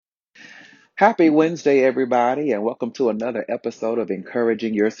Happy Wednesday, everybody, and welcome to another episode of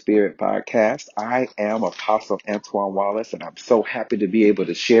Encouraging Your Spirit podcast. I am Apostle Antoine Wallace, and I'm so happy to be able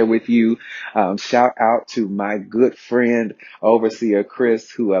to share with you. Shout out to my good friend, Overseer Chris,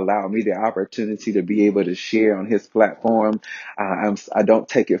 who allowed me the opportunity to be able to share on his platform. I don't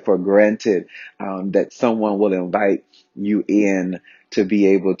take it for granted that someone will invite you in to be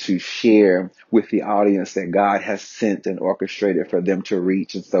able to share with the audience that God has sent and orchestrated for them to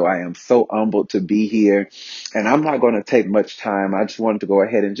reach. And so I am so humbled to be here. And I'm not going to take much time. I just wanted to go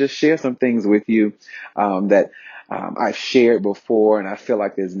ahead and just share some things with you that I've shared before, and I feel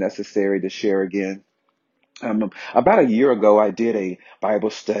like it's necessary to share again. About a year ago, I did a Bible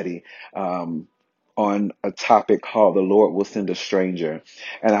study on a topic called "The Lord Will Send a Stranger,"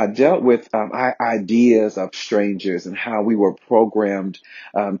 and I dealt with ideas of strangers and how we were programmed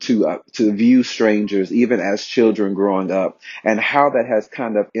to view strangers even as children growing up, and how that has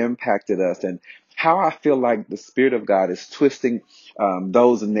kind of impacted us, and how I feel like the Spirit of God is twisting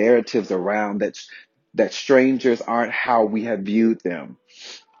those narratives around that strangers aren't how we have viewed them.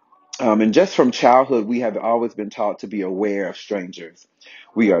 And just from childhood, we have always been taught to be aware of strangers.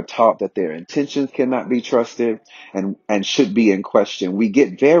 We are taught that their intentions cannot be trusted and should be in question. We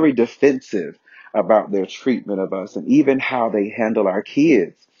get very defensive about their treatment of us and even how they handle our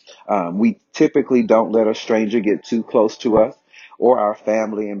kids. We typically don't let a stranger get too close to us or our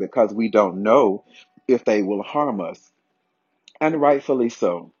family, and because we don't know if they will harm us, and rightfully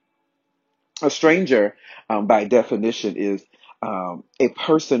so. A stranger, by definition, is a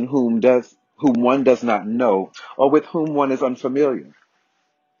person whom one does not know or with whom one is unfamiliar.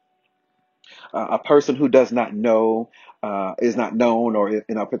 A person who does not know is not known or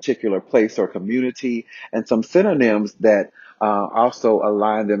in a particular place or community, and some synonyms that also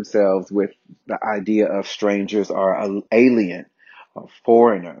align themselves with the idea of strangers are an alien, a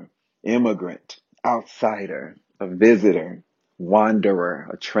foreigner, immigrant, outsider, a visitor, wanderer,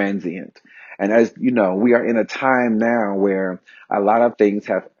 a transient. And as you know, we are in a time now where a lot of things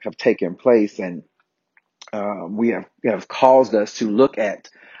have taken place, and we have caused us to look at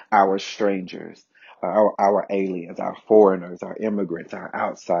our strangers, our aliens, our foreigners, our immigrants, our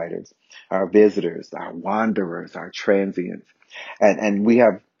outsiders, our visitors, our wanderers, our transients, and we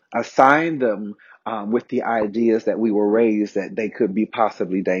have assigned them with the ideas that we were raised that they could be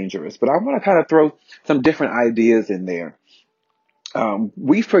possibly dangerous. But I want to kind of throw some different ideas in there.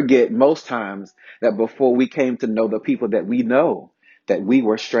 We forget most times that before we came to know the people that we know, that we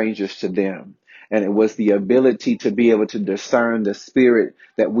were strangers to them. And it was the ability to be able to discern the spirit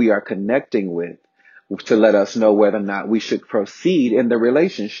that we are connecting with to let us know whether or not we should proceed in the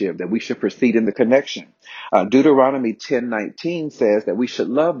relationship, that we should proceed in the connection. Deuteronomy 10:19 says that we should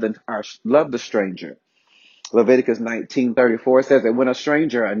love the stranger. Leviticus 19:34 says that when a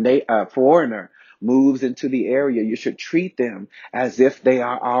stranger, a foreigner, moves into the area, you should treat them as if they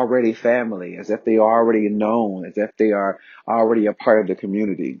are already family, as if they are already known, as if they are already a part of the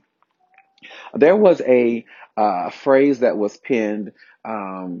community. There was a phrase that was penned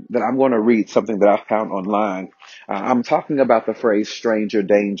that I'm going to read, something that I found online. I'm talking about the phrase stranger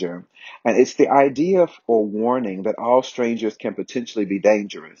danger. And it's the idea or warning that all strangers can potentially be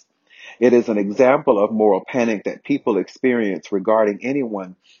dangerous. It is an example of moral panic that people experience regarding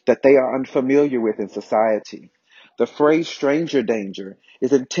anyone that they are unfamiliar with in society. The phrase stranger danger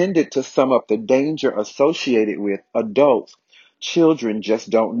is intended to sum up the danger associated with adults children just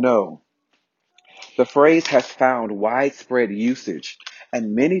don't know. The phrase has found widespread usage,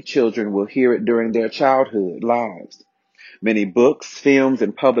 and many children will hear it during their childhood lives. Many books, films,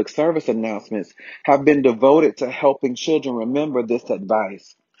 and public service announcements have been devoted to helping children remember this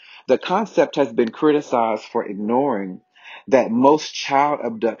advice. The concept has been criticized for ignoring that most child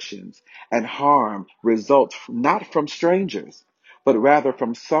abductions and harm result not from strangers, but rather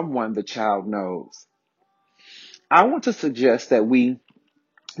from someone the child knows. I want to suggest that we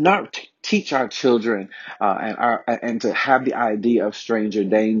not teach our children and to have the idea of stranger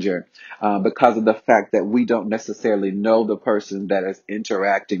danger because of the fact that we don't necessarily know the person that is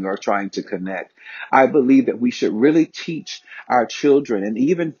interacting or trying to connect. I believe that we should really teach our children and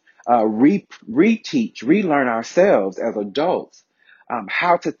even relearn ourselves as adults.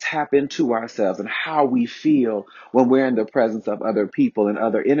 How to tap into ourselves and how we feel when we're in the presence of other people and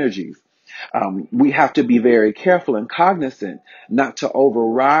other energies. We have to be very careful and cognizant not to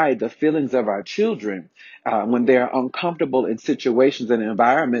override the feelings of our children when they're uncomfortable in situations and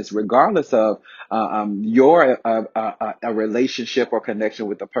environments, regardless of your a relationship or connection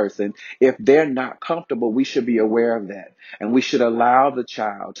with the person. If they're not comfortable, we should be aware of that, and we should allow the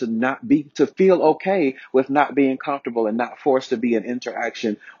child to feel okay with not being comfortable and not forced to be in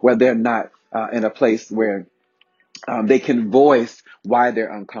interaction where they're not in a place where they can voice why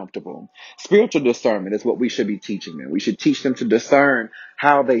they're uncomfortable. Spiritual discernment is what we should be teaching them. We should teach them to discern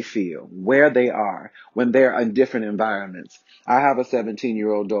how they feel, where they are when they're in different environments. I have a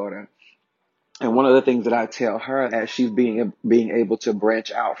 17-year-old daughter. And one of the things that I tell her as she's being able to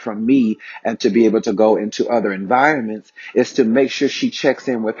branch out from me and to be able to go into other environments is to make sure she checks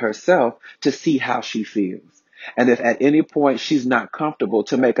in with herself to see how she feels. And if at any point she's not comfortable,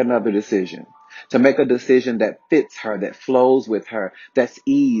 to make another decision, to make a decision that fits her, that flows with her, that's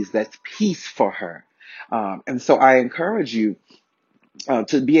ease, that's peace for her. And so I encourage you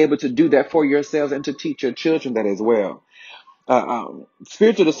to be able to do that for yourselves and to teach your children that as well.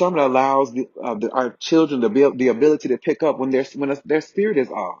 Spiritual discernment allows our children the ability to pick up when their spirit is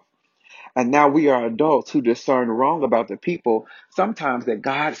off. And now we are adults who discern wrong about the people sometimes that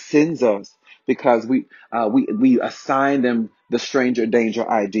God sends us because we assign them the stranger danger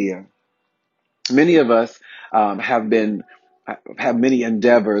idea. Many of us have been have many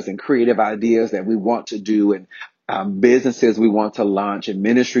endeavors and creative ideas that we want to do, and businesses we want to launch, and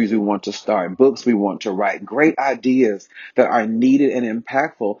ministries we want to start, books we want to write, great ideas that are needed and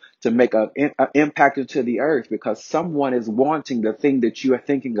impactful to make an impact into the earth because someone is wanting the thing that you are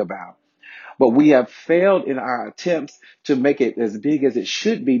thinking about. But we have failed in our attempts to make it as big as it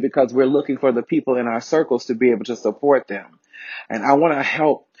should be because we're looking for the people in our circles to be able to support them. And I want to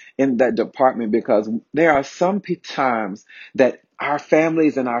help in that department because there are some times that our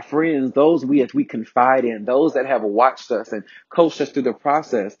families and our friends, those we confide in, those that have watched us and coached us through the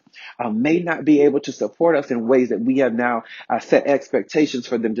process, may not be able to support us in ways that we have now set expectations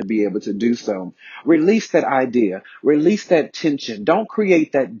for them to be able to do so. Release that idea, release that tension. Don't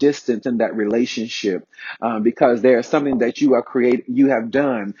create that distance in that relationship because there's something that you have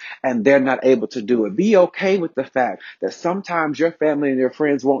done and they're not able to do it. Be okay with the fact that sometimes your family and your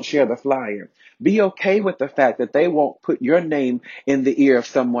friends won't share the flyer. Be okay with the fact that they won't put your name in the ear of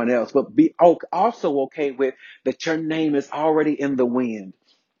someone else, but be also okay with that your name is already in the wind.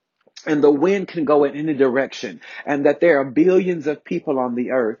 And the wind can go in any direction, and that there are billions of people on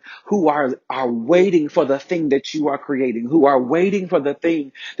the earth who are waiting for the thing that you are creating, who are waiting for the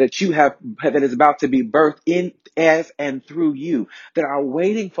thing that you have that is about to be birthed in as and through you, that are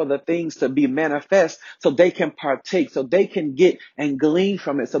waiting for the things to be manifest so they can partake, so they can get and glean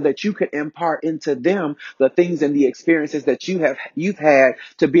from it, so that you can impart into them the things and the experiences that you've had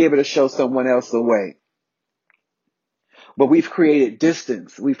to be able to show someone else the way. But we've created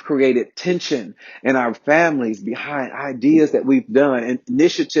distance. We've created tension in our families behind ideas that we've done and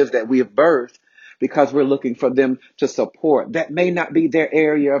initiatives that we have birthed because we're looking for them to support. That may not be their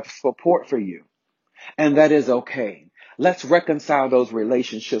area of support for you. And that is okay. Let's reconcile those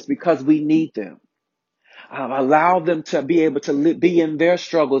relationships because we need them. Allow them to be able to be in their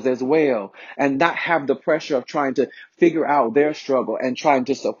struggles as well and not have the pressure of trying to figure out their struggle and trying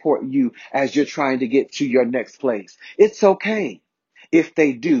to support you as you're trying to get to your next place. It's okay if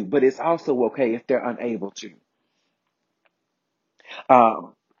they do, but it's also okay if they're unable to.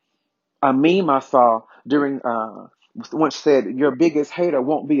 Um, a meme I saw during once said, "Your biggest hater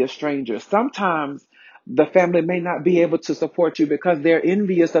won't be a stranger." Sometimes the family may not be able to support you because they're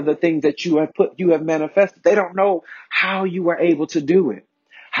envious of the things that you have manifested. They don't know how you were able to do it,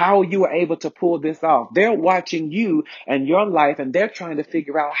 how you were able to pull this off. They're watching you and your life, and they're trying to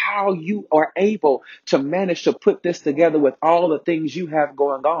figure out how you are able to manage to put this together with all the things you have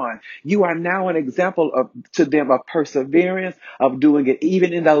going on. You are now an example to them of perseverance, of doing it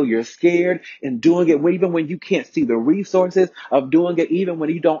even though you're scared, and doing it even when you can't see the resources, of doing it even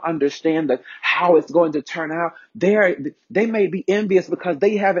when you don't understand how it's going to turn out. They may be envious because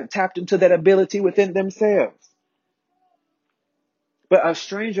they haven't tapped into that ability within themselves. But a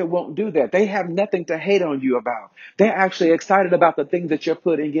stranger won't do that. They have nothing to hate on you about. They're actually excited about the things that you're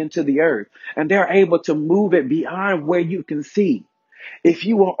putting into the earth, and they're able to move it beyond where you can see. If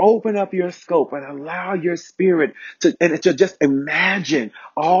you will open up your scope and allow your spirit to just imagine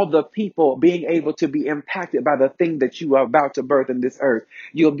all the people being able to be impacted by the thing that you are about to birth in this earth,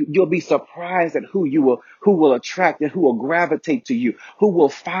 you'll be surprised at who will attract and who will gravitate to you, who will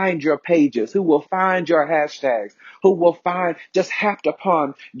find your pages, who will find your hashtags, who will find just happed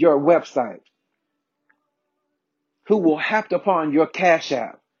upon your website, who will happen upon your Cash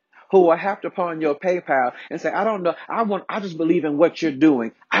App, who will happen upon your PayPal and say, I don't know, I just believe in what you're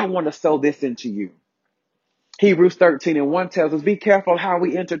doing. I want to sow this into you. Hebrews 13:1 tells us, be careful how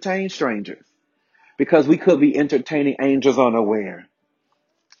we entertain strangers because we could be entertaining angels unaware.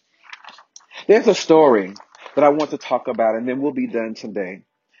 There's a story that I want to talk about and then we'll be done today.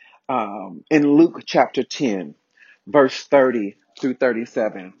 In Luke chapter 10, verse 30 through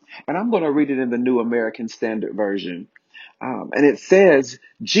 37. And I'm going to read it in the New American Standard Version. And it says,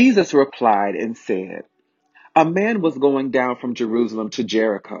 Jesus replied and said, a man was going down from Jerusalem to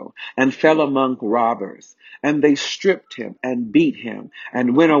Jericho and fell among robbers, and they stripped him and beat him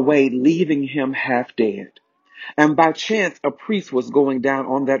and went away, leaving him half dead. And by chance, a priest was going down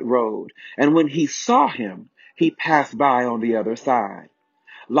on that road, and when he saw him, he passed by on the other side.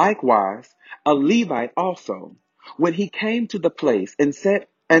 Likewise, a Levite also, when he came to the place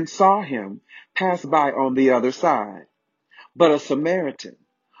and saw him, passed by on the other side. But a Samaritan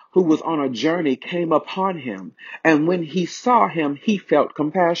who was on a journey came upon him, and when he saw him, he felt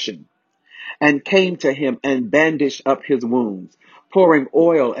compassion, and came to him and bandaged up his wounds, pouring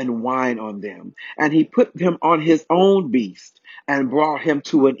oil and wine on them. And he put him on his own beast, and brought him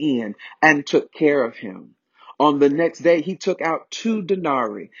to an inn, and took care of him. On the next day he took out 2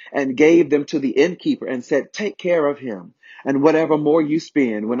 denarii, and gave them to the innkeeper, and said, take care of him, and whatever more you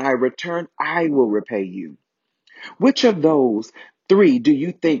spend, when I return, I will repay you. Which of those 3 do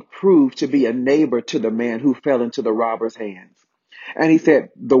you think proved to be a neighbor to the man who fell into the robber's hands? And he said,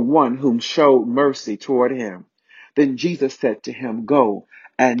 the one whom showed mercy toward him. Then Jesus said to him, go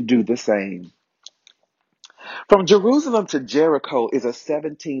and do the same. From Jerusalem to Jericho is a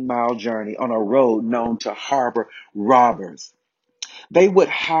 17-mile journey on a road known to harbor robbers. They would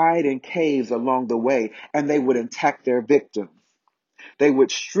hide in caves along the way, and they would attack their victims. They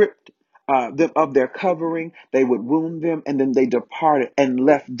would strip them of their covering, they would wound them, and then they departed and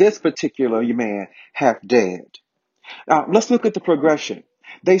left this particular man half dead. Let's look at the progression.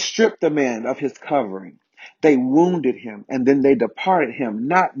 They stripped the man of his covering. They wounded him, and then they departed him,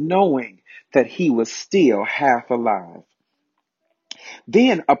 not knowing that he was still half alive.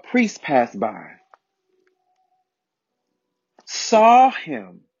 Then a priest passed by, saw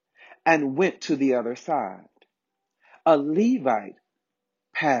him, and went to the other side. A Levite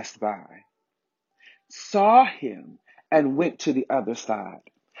passed by, saw him, and went to the other side.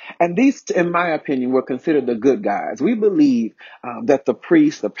 And these, in my opinion, were considered the good guys. We believe that the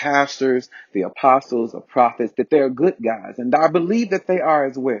priests, the pastors, the apostles, the prophets, that they're good guys. And I believe that they are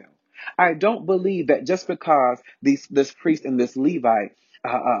as well. I don't believe that just because this priest and this Levite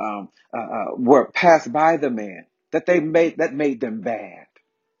were passed by the man, that made them bad.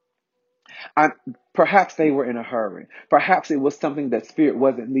 I, Perhaps they were in a hurry. Perhaps it was something that Spirit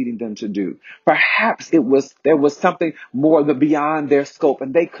wasn't leading them to do. Perhaps there was something more beyond their scope,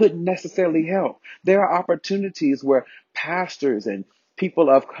 and they couldn't necessarily help. There are opportunities where pastors and people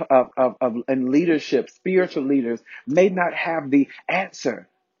and leadership, spiritual leaders, may not have the answer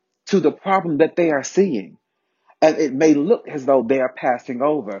to the problem that they are seeing. And it may look as though they are passing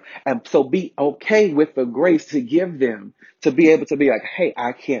over. And so be okay with the grace to give them to be able to be like, hey,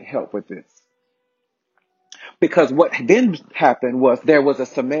 I can't help with this. Because what then happened was there was a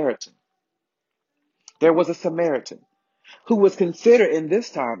Samaritan. There was a Samaritan who was considered in this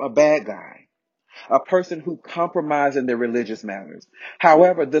time a bad guy, a person who compromised in their religious matters.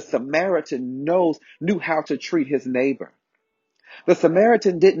 However, the Samaritan knew how to treat his neighbor. The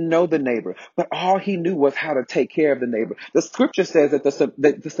Samaritan didn't know the neighbor, but all he knew was how to take care of the neighbor. The scripture says that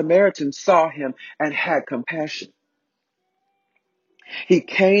the Samaritan saw him and had compassion. He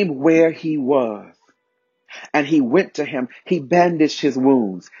came where he was. And he went to him, he bandaged his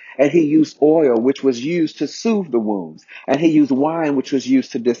wounds, and he used oil, which was used to soothe the wounds, and he used wine, which was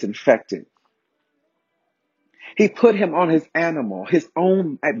used to disinfect it. He put him on his animal, his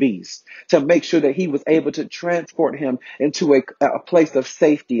own beast, to make sure that he was able to transport him into a place of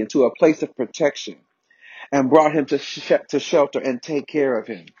safety, into a place of protection, and brought him to shelter and take care of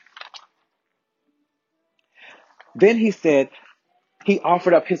him. Then he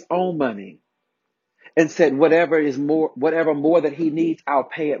offered up his own money and said, whatever more that he needs, I'll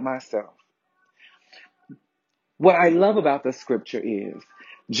pay it myself. What I love about the scripture is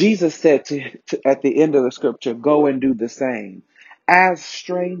Jesus said at the end of the scripture, go and do the same. As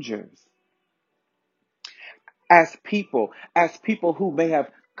strangers, as people who may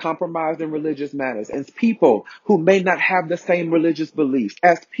have compromised in religious matters, as people who may not have the same religious beliefs,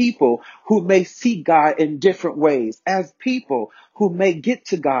 as people who may see God in different ways, as people who may get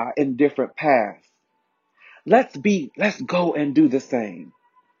to God in different paths. Let's go and do the same.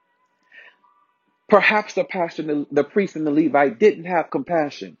 Perhaps the pastor, the priest and the Levite didn't have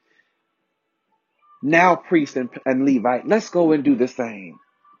compassion. Now, priest and Levite, let's go and do the same.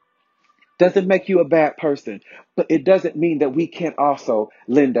 Doesn't make you a bad person, but it doesn't mean that we can't also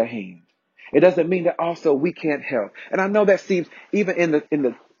lend a hand. It doesn't mean that also we can't help. And I know that seems, even in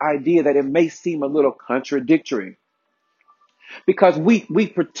the idea that it may seem a little contradictory. because we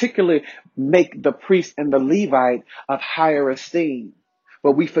particularly make the priest and the Levite of higher esteem,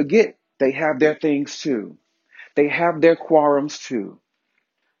 but we forget they have their things too. They have their quorums too.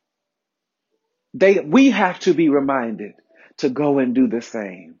 We have to be reminded to go and do the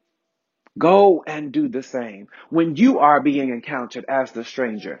same. Go and do the same. When you are being encountered as the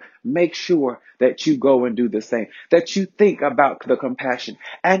stranger, make sure that you go and do the same, that you think about the compassion.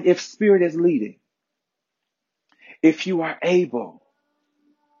 And if Spirit is leading, if you are able,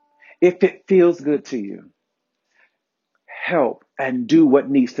 if it feels good to you, help and do what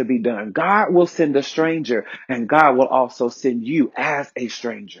needs to be done. God will send a stranger, and God will also send you as a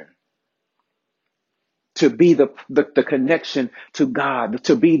stranger to be the connection to God,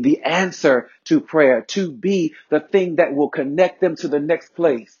 to be the answer to prayer, to be the thing that will connect them to the next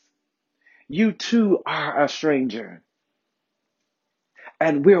place. You too are a stranger,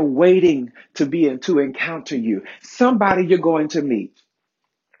 and we're waiting to encounter you. Somebody you're going to meet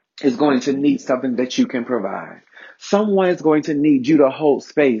is going to need something that you can provide. Someone is going to need you to hold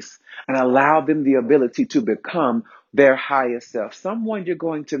space and allow them the ability to become their highest self. Someone you're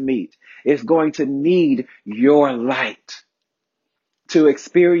going to meet is going to need your light to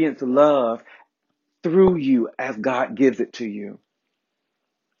experience love through you as God gives it to you.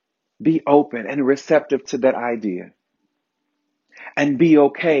 Be open and receptive to that idea, and be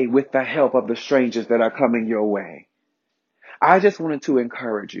okay with the help of the strangers that are coming your way. I just wanted to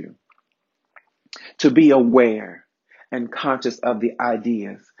encourage you to be aware and conscious of the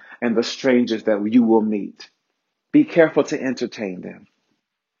ideas and the strangers that you will meet. Be careful to entertain them,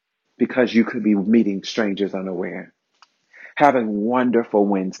 because you could be meeting strangers unaware. Have a wonderful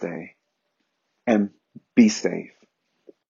Wednesday, and be safe.